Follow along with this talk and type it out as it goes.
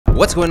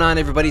What's going on,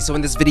 everybody? So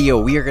in this video,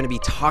 we are going to be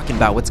talking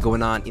about what's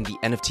going on in the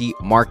NFT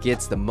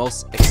markets, the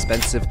most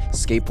expensive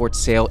skateboard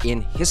sale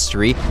in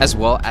history, as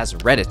well as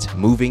Reddit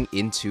moving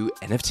into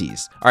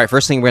NFTs. All right,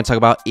 first thing we're going to talk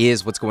about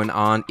is what's going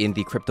on in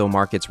the crypto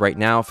markets right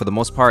now. For the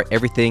most part,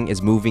 everything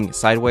is moving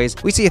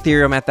sideways. We see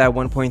Ethereum at that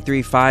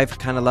 1.35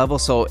 kind of level.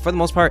 So for the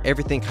most part,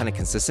 everything kind of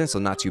consistent. So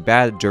not too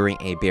bad during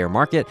a bear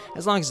market.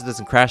 As long as it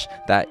doesn't crash,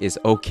 that is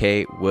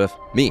okay with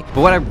me.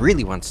 But what I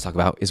really want to talk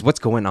about is what's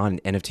going on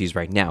in NFTs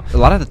right now. A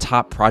lot of the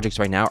top projects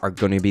right now are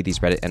going to be these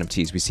Reddit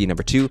NFTs. We see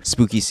number 2,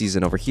 Spooky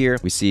Season over here.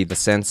 We see the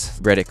Sense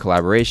Reddit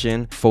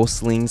collaboration,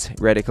 Fosling's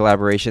Reddit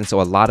collaboration.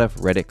 So a lot of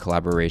Reddit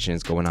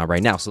collaborations going on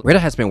right now. So Reddit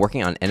has been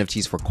working on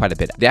NFTs for quite a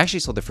bit. They actually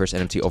sold their first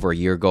NFT over a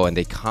year ago, and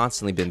they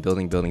constantly been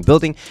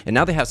building. And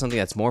now they have something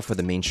that's more for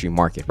the mainstream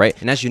market, right?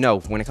 And as you know,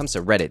 when it comes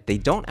to Reddit, they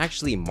don't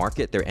actually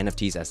market their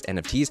NFTs as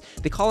NFTs.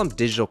 They call them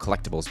digital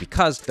collectibles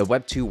because the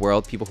Web 2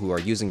 world, people who are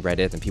using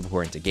Reddit and people who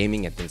are into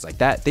gaming and things like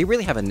that, they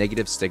really have a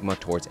negative stigma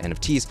towards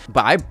NFTs.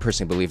 But I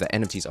personally believe that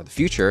NFTs are the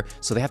future,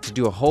 so they have to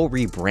do a whole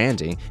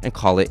rebranding and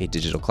call it a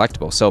digital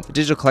collectible. So a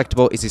digital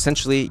collectible is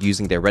essentially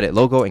using their Reddit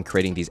logo and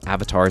creating these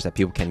avatars that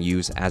people can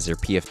use as their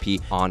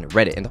PFP on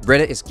Reddit. And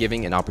Reddit is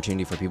giving an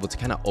opportunity for people to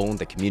kind of own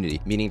the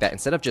community, meaning that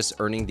instead of just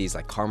earning these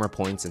like karma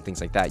points and things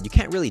like that, you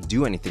can't really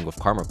do anything with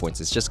karma points.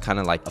 It's just kind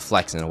of like a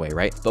flex in a way,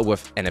 right? But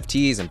with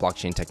NFTs and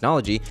blockchain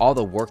technology, all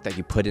the work that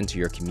you put into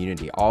your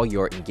community, all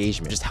your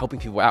engagement, just helping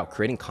people out,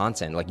 creating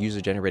content, like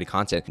user-generated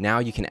content, now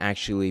you can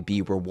actually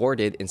be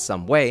rewarded in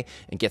some way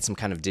and get some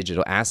kind of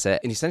digital asset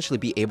and essentially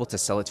be able to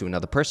sell it to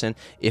another person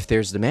if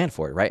there's demand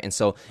for it, right? And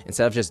so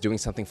instead of just doing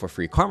something for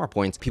free karma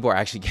points, people are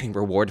actually getting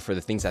rewarded for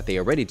the things that they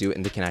already do,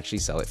 and they can actually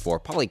sell it for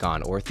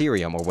Polygon or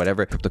Ethereum or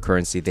whatever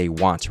cryptocurrency they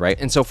want, right?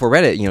 And so for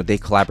Reddit, they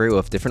collaborate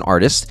with different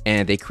artists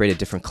and they create a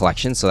different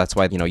collection. So that's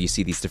why, you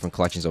see these different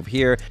collections over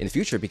here in the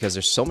future, because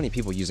there's so many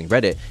people using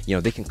Reddit,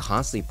 they can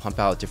constantly pump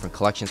out different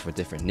collections for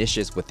different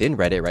niches within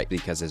Reddit, right?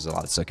 Because there's a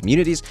lot of sub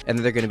communities, and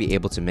then they're going to be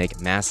able to make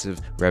massive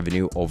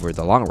revenue over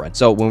the long run.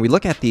 So when we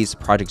look at these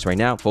projects right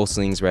now,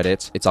 Fosling's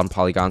Reddit, it's on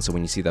Polygon. So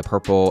when you see the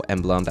purple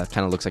emblem that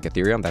kind of looks like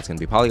Ethereum, that's going to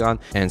be Polygon.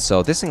 And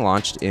so this thing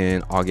launched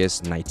in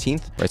August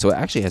 19th, right? So it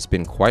actually has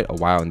been quite a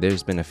while, and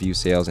there's been a few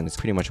sales, and it's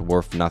pretty much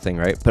worth nothing,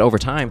 right? But over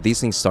time, these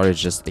things started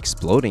just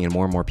exploding, and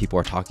more people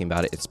are talking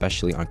about it,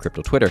 especially on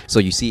crypto Twitter. So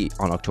you see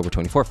on October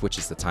 24th, which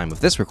is the time of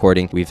this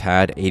recording, we've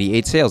had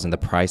 88 sales and the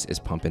price is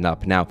pumping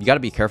up. Now, you got to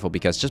be careful,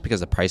 because just because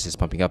the price is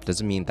pumping up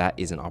doesn't mean that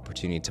is an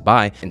opportunity to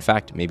buy. In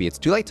fact, maybe it's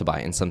too late to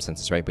buy in some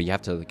senses, right? But you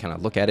have to kind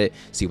of look at it,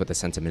 see what the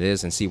sentiment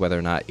is, and see whether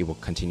or not it will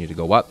continue to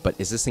go up. But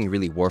is this thing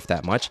really worth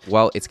that much?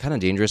 Well, it's kind of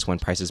dangerous when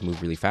prices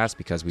move really fast,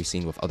 because we've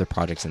seen with other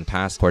projects in the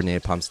past,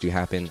 coordinated pumps do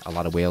happen. A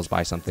lot of whales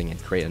buy something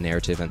and create a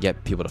narrative and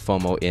get people to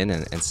FOMO in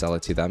and sell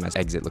it to them as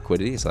exit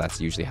liquidity. So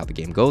that's usually how the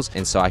game goes.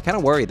 And so I kind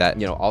of worry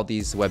that, all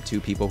these Web 2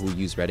 people who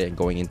use Reddit and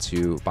going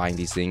into buying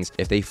these things,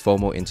 if they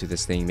FOMO into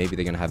this thing, maybe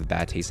they're going to have a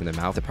bad taste in their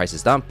mouth. The price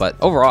is dumped. But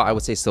overall, I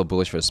would say still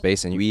bullish for the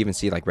space. And you even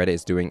see like Reddit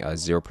is doing a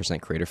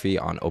 0% creator fee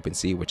on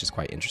Opensea, which is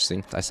quite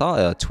interesting. I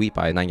saw a tweet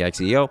by 9gag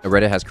CEO.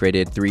 Reddit has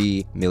created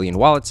 3 million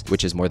wallets,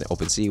 which is more than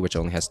Opensea, which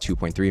only has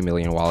 2.3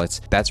 million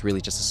wallets. That's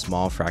really just a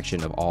small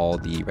fraction of all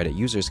the Reddit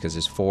users, because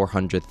there's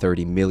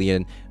 430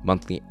 million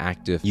monthly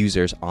active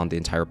users on the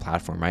entire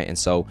platform, right? And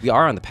so we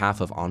are on the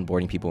path of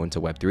onboarding people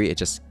into Web3. It's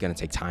just going to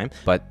take time.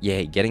 But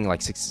yeah, getting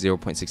like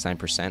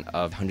 0.69%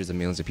 of hundreds of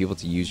millions of people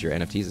to use your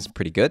NFTs is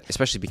pretty good,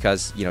 especially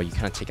because, you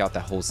kind of take out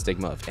that whole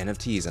stigma of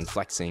NFTs and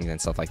flexing and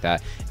stuff like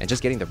that, and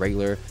just getting the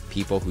regular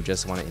people who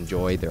just want to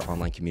enjoy their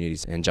online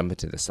communities and jump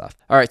into this stuff.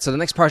 All right, so the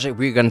next project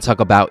we're going to talk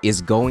about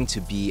is going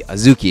to be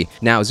Azuki.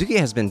 Now, Azuki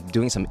has been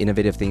doing some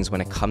innovative things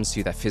when it comes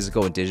to that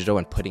physical and digital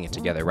and putting it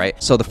together,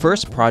 right? So the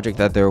first project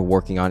that they're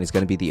working on is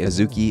going to be the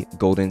Azuki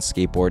Golden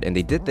Skateboard, and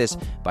they did this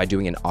by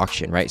doing an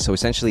auction, right? So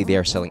essentially they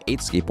are selling 8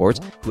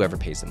 skateboards. Whoever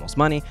pays the most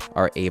money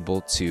are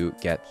able to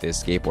get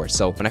this skateboard.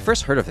 So when I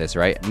first heard of this,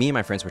 right, me and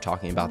my friends were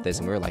talking about this,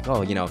 and we were like,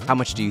 oh, how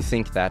much do you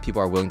think that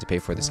people are willing to pay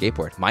for the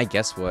skateboard? My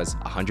guess was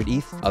 100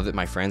 ETH. Other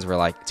my friends were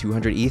like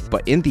 200 ETH.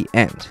 But in the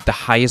end, the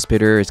highest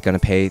bidder is going to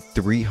pay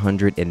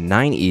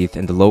 309 ETH,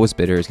 and the lowest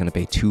bidder is going to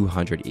pay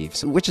 200 ETH,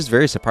 so, which is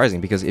very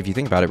surprising, because if you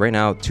think about it right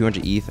now,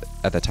 200 ETH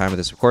at the time of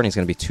this recording is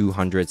going to be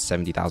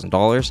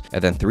 $270,000,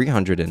 and then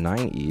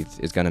 309 ETH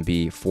is going to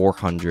be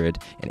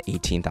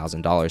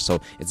 $418,000. So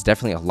it's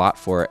definitely a lot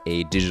for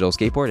a digital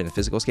skateboard and a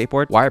physical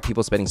skateboard. Why are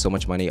people spending so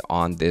much money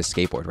on this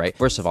skateboard, right?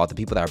 First of all, the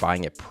people that are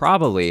buying it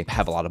probably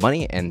have a lot of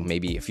money, and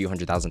maybe a few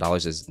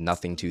 $100,000 is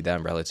nothing to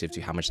them relative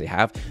to how much they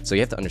have. So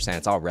you have to understand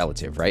it's all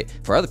relative, right?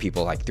 For other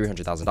people, like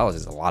 $300,000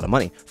 is a lot of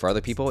money. For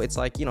other people, it's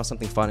like,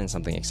 something fun and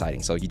something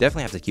exciting. So you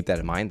definitely have to keep that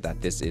in mind,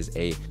 that this is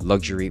a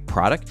luxury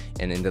product,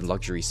 and in the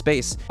luxury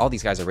space, all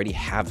these guys already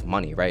have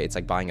money, right? It's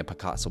like buying a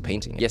Picasso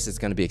painting. Yes, it's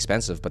going to be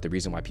expensive, but the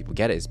reason why people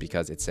get it is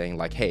because it's saying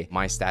like, hey,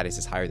 my status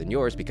is higher than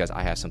yours because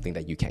I have something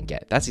that you can't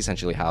get. That's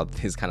essentially how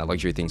his kind of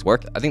luxury things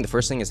work. I think the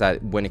first thing is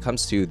that when it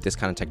comes to this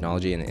kind of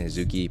technology and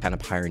Azuki kind of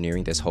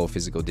pioneering this whole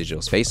physical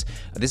digital space,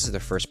 this is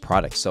their first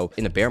product. So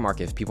in a bear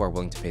market, if people are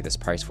willing to pay this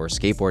price for a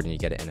skateboard and you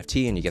get an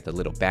NFT and you get the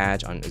little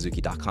badge on Azuki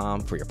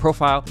azuki.com for your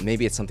profile.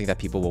 Maybe it's something that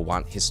people will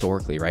want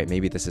historically, right?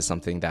 Maybe this is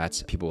something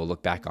that people will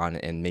look back on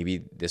and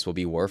maybe this will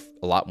be worth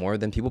a lot more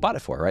than people bought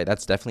it for, right?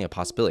 That's definitely a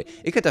possibility.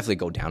 It could definitely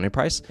go down in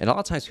price. And a lot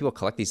of times people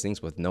collect these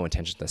things with no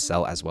intention to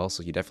sell as well.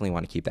 So you definitely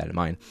want to keep that in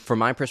mind. From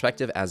my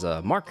perspective as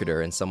a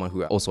marketer and someone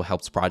who also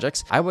helps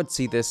projects, I would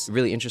see this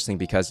really interesting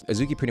because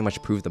Azuki pretty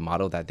much proved the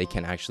model that they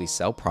can actually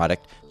sell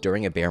product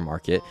during a bear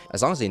market.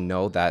 As long as they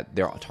know that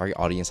their target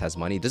audience has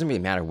money, it doesn't really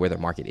matter where their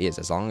market is,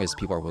 as long as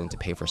people are willing to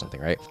pay for something,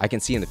 right? I can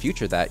see in the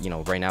future that,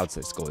 right now it's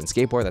this golden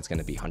skateboard that's going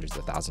to be hundreds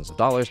of thousands of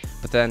dollars,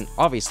 but then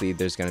obviously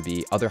there's going to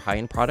be other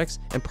high-end products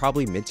and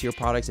probably mid-tier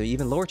products and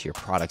even lower tier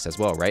products as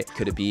well, right?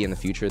 Could it be in the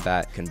future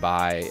that you can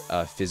buy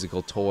a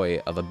physical toy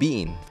of a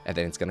bean and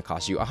then it's going to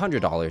cost you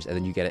 $100 and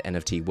then you get an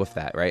NFT with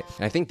that, right?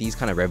 And I think these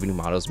kind of revenue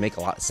models make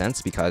a lot of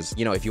sense because,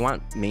 if you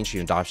want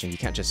mainstream adoption, you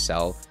can't just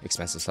sell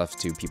expensive stuff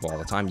to people all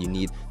the time. You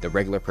need the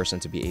regular person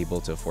to be able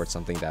to afford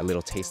something, that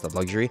little taste of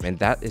luxury. And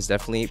that is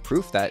definitely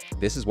proof that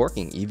this is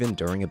working even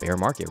during a bear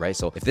market, right?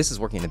 So if this is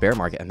working in the bear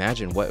market,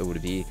 imagine what it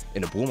would be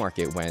in a bull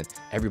market when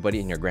everybody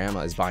and your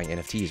grandma is buying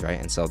NFTs, right?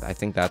 And so I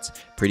think that's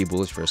pretty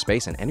bullish for a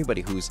space. And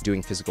anybody who's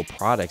doing physical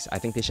products, I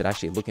think they should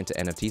actually look into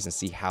NFTs and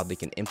see how they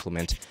can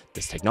implement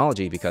this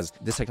technology, because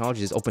this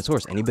technology is open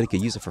source. Anybody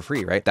could use it for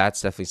free, right?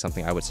 That's definitely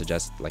something I would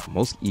suggest like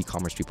most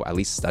e-commerce people at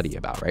least study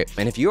about, right?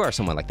 And if you are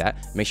someone like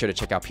that, make sure to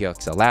check out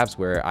PXL Labs,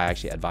 where I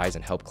actually advise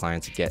and help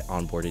clients get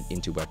onboarded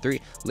into Web3.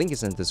 Link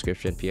is in the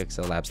description,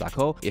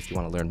 pxllabs.co, if you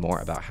want to learn more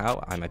about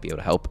how I might be able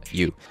to help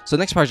you. So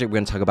the next project we're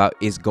going to talk about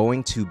is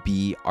going to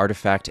be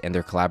Artifact and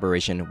their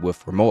collaboration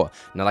with Rimowa.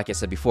 Now, like I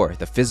said before,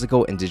 the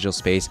physical and digital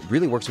space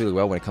really works really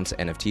well when it comes to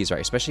NFTs,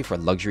 right? Especially for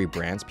luxury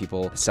brands,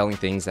 people selling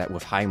things that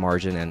with high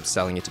margin and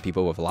selling it to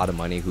people with a lot of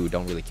money who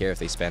don't really care if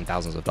they spend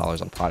thousands of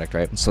dollars on product,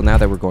 right? So now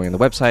that we're going on the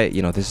website,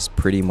 this is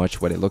pretty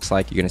much what it looks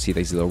like. You're going to see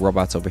these little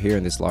robots over here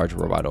and this large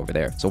robot over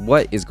there. So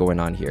what is going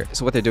on here?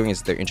 So what they're doing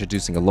is they're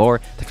introducing a lore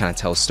to kind of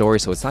tell a story.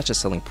 So it's not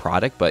just selling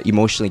product, but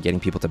emotionally getting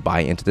people to buy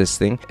into this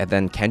thing. And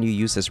then can you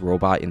use this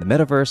robot in the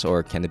metaverse,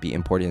 or can it be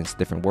imported into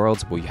different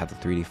worlds? Will you have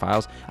the 3D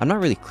files? I'm not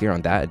really clear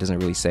on that. It doesn't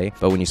really say.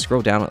 But when you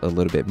scroll down a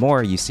little bit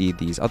more, you see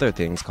these other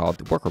things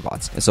called worker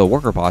bots. And so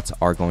worker bots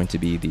are going to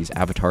be these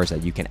avatars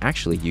that you can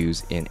actually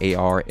use in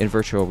AR, in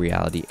virtual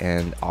reality,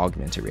 and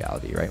augmented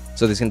reality, right?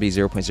 So there's going to be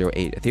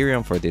 0.08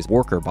 Ethereum for this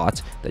worker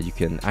bot that you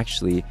can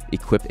actually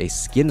equip a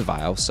skin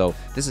vial. So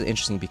this is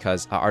interesting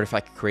because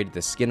Artifact created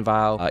this skin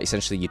vial.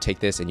 Essentially, you take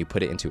this and you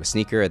put it into a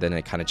sneaker, and then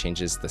it kind of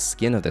changes the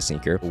skin of the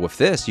sneaker. But with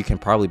this, you can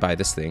probably buy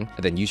this thing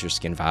and then use your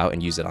skin vial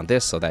and use it on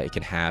this so that it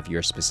can have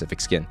your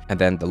specific skin. And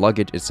then the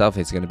luggage itself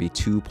is going to be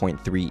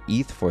 2.3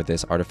 ETH for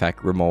this Artifact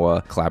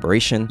Rimowa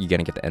collaboration. You're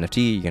going to get the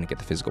NFT, you're going to get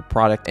the physical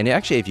product. And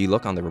actually, if you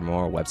look on the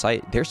Rimowa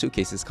website, their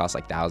suitcases cost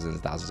like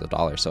thousands of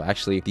dollars. So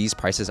actually, these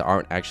prices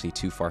aren't actually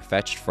too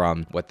far-fetched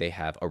from what they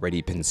have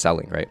already been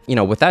selling, right?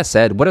 With that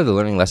said, what are the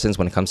learning lessons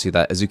when it comes to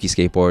that Azuki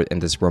skateboard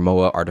and this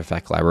Rimowa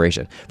Artifact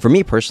collaboration? For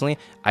me personally,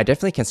 I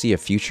definitely can see a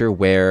future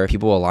where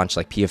people will launch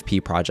like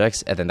PFP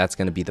projects, and then that's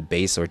going to be the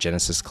base or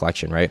Genesis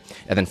collection, right?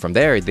 And then from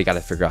there, they got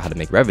to figure out how to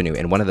make revenue.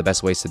 And one of the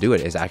best ways to do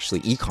it is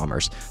actually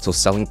e-commerce. So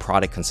selling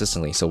product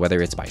consistently. So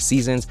whether it's by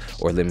seasons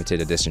or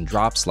limited edition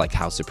drops, like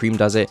how Supreme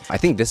does it, I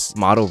think this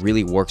model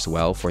really works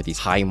well for these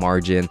high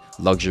margin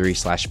luxury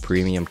 /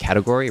 premium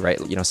category, right?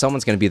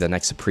 Someone's going to be the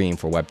next Supreme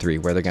for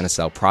Web3, where they're going to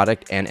sell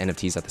product and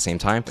NFTs at the same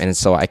time. And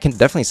so I can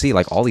definitely see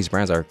like all these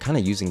brands are kind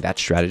of using that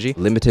strategy.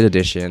 Limited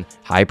edition,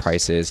 high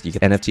prices, you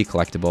get NFT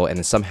collectible, and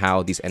then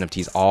somehow these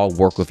NFTs all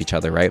work with each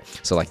other, right?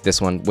 So like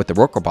this one with the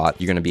worker bot,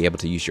 you're going to be able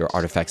to use your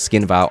Artifact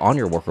skin vial on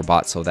your worker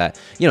bot so that,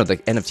 the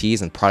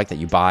NFTs and product that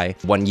you buy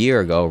 1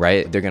 year ago,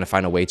 right? They're going to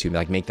find a way to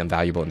like make them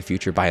valuable in the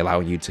future by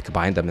allowing you to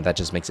combine them. And that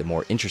just makes it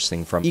more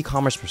interesting from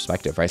e-commerce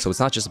perspective, right? So it's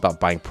not just about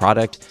buying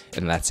product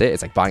and that's it.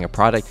 It's like buying a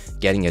product,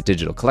 getting a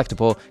digital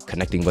collectible,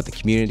 connecting with the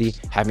community,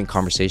 having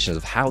conversations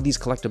of how these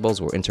collectibles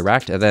will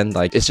interact. And then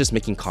like, it's just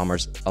making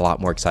commerce a lot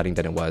more exciting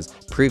than it was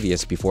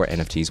previous before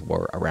NFTs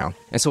were around.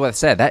 And so with that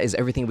said, that is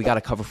everything we got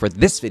to cover for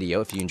this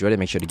video. If you enjoyed it,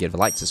 make sure to give a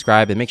like,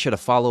 subscribe, and make sure to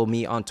follow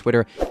me on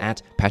Twitter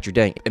at Patrick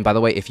Deng. And by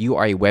the way, if you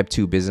are a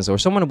Web2 business or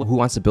someone who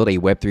wants to build a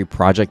Web3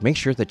 project, make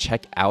sure to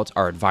check out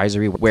our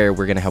advisory where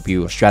we're going to help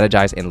you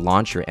strategize and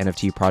launch your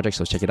NFT project.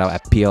 So check it out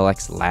at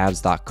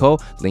plxlabs.co.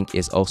 Link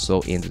is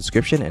also in the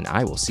description, and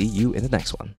I will see you in the next one.